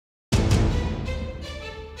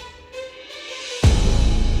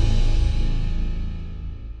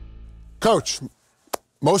Coach,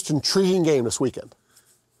 most intriguing game this weekend?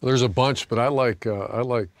 There's a bunch, but I like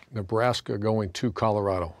Nebraska going to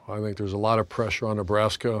Colorado. I think there's a lot of pressure on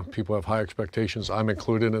Nebraska. People have high expectations. I'm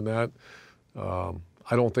included in that.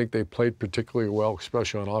 I don't think they played particularly well,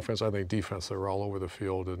 especially on offense. I think defense, they were all over the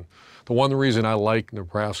field. And the one reason I like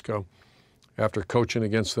Nebraska, after coaching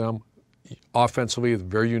against them, offensively, it's a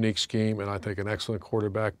very unique scheme, and I think an excellent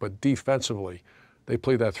quarterback. But defensively, they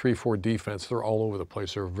play that 3-4 defense. They're all over the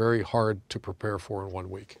place. They're very hard to prepare for in 1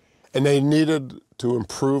 week. And they needed to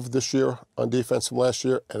improve this year on defense from last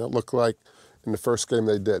year, and it looked like in the first game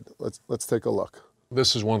they did. Let's take a look.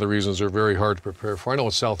 This is one of the reasons they're very hard to prepare for. I know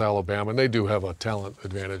it's South Alabama, and they do have a talent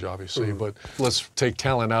advantage, obviously, but let's take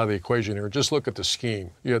talent out of the equation here. Just look at the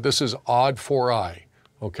scheme. Yeah, this is odd 4-eye,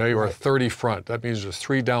 okay, or a 30 front. That means there's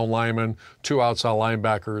 3 down linemen, 2 outside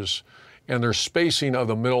linebackers, and their spacing of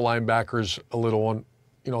the middle linebackers a little on,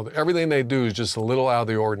 you know, everything they do is just a little out of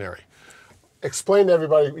the ordinary. Explain to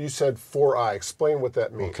everybody, you said 4-eye. Explain what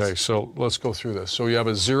that means. Okay, so let's go through this. So you have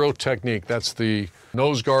a 0 technique. That's the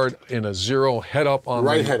nose guard in a 0 head up on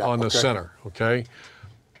the center, okay?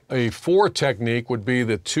 A 4 technique would be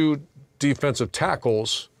the 2 defensive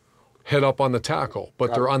tackles head up on the tackle,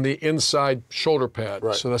 but they're on the inside shoulder pad.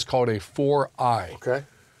 Right. So that's called a 4-eye. Okay.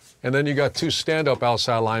 And then you got 2 stand-up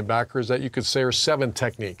outside linebackers that you could say are 7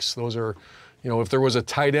 techniques. Those are, you know, if there was a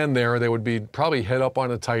tight end there, they would be probably head up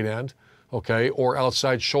on a tight end, okay, or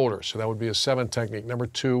outside shoulder. So that would be a 7 technique, number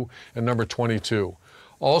 2 and number 22.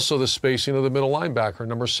 Also the spacing of the middle linebacker,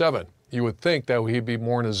 number 7. You would think that he'd be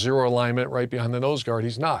more in a 0 alignment right behind the nose guard.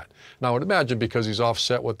 He's not. Now I would imagine because he's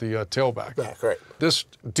offset with the tailback. Right. This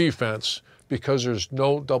defense, because there's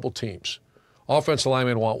no double teams, offensive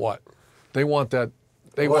linemen want what? They want that.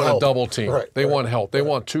 They want a double team. They want help. They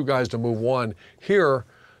want 2 guys to move 1. Here,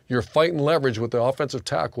 you're fighting leverage with the offensive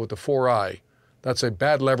tackle with the 4-eye. That's a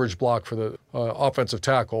bad leverage block for the offensive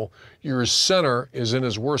tackle. Your center is in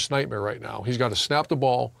his worst nightmare right now. He's got to snap the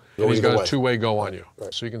ball, and he's got a 2-way go on you.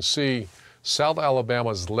 Right. So you can see South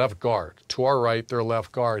Alabama's left guard. To our right, their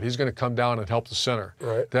left guard. He's going to come down and help the center.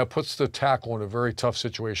 Right. That puts the tackle in a very tough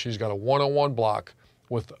situation. He's got a one-on-one block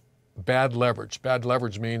with bad leverage. Bad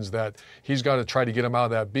leverage means that he's got to try to get him out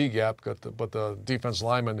of that B gap, but the defense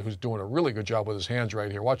lineman, who's doing a really good job with his hands right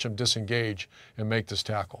here, watch him disengage and make this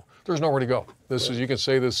tackle. There's nowhere to go. This is, you can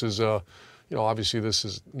say this is, you know, obviously this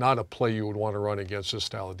is not a play you would want to run against this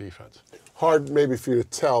style of defense. Hard maybe for you to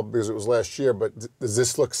tell because it was last year, but does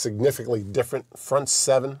this look significantly different, front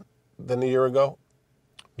 7, than a year ago?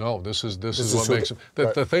 No, this is what makes them.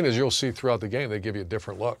 The thing is, you'll see throughout the game, they give you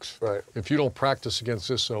different looks. Right. If you don't practice against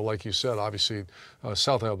this, so like you said, obviously,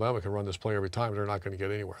 South Alabama can run this play every time. They're not going to get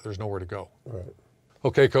anywhere. There's nowhere to go. Right.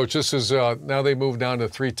 Okay, Coach, this is, now they move down to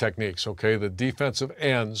 3 techniques, okay? The defensive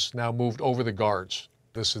ends now moved over the guards.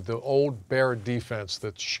 This is the old Bear defense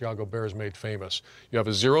that Chicago Bears made famous. You have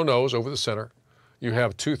a 0 nose over the center. You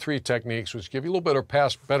have 2-3 techniques, which give you a little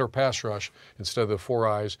better pass rush instead of the 4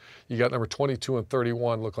 eyes. You got number 22 and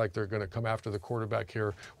 31 look like they're going to come after the quarterback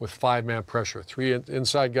here with 5-man pressure. 3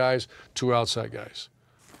 inside guys, 2 outside guys.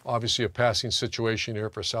 Obviously a passing situation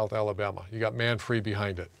here for South Alabama. You got man free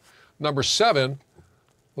behind it. Number 7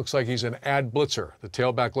 looks like he's an ad blitzer. The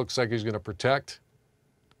tailback looks like he's going to protect,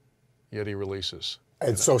 yet he releases.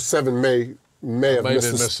 And so 7 may have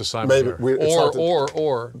missed assignment here.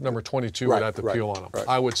 Or number 22 would have to peel on him. Right.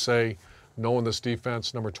 I would say, knowing this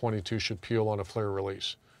defense, number 22 should peel on a flare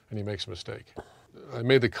release, and he makes a mistake. I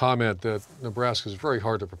made the comment that Nebraska is very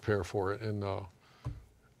hard to prepare for it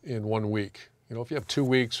in 1 week. You know, if you have 2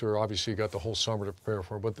 weeks, or obviously you got the whole summer to prepare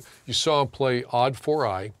for it, but you saw him play odd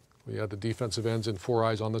 4-eye. We had the defensive ends and 4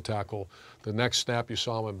 eyes on the tackle. The next snap, you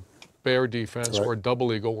saw him in bear defense or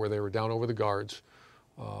double eagle, where they were down over the guards.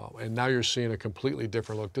 And now you're seeing a completely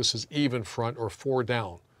different look. This is even front or 4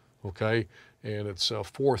 down, okay? And it's a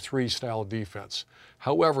 4-3 style defense.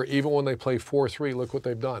 However, even when they play 4-3, look what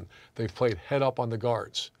they've done. They've played head up on the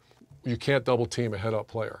guards. You can't double team a head up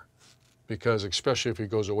player, because especially if he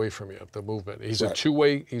goes away from you, the movement. He's a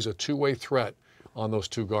two-way threat on those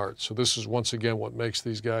 2 guards. So this is once again what makes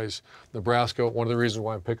these guys, Nebraska, one of the reasons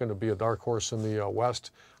why I'm picking to be a dark horse in the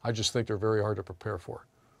West. I just think they're very hard to prepare for.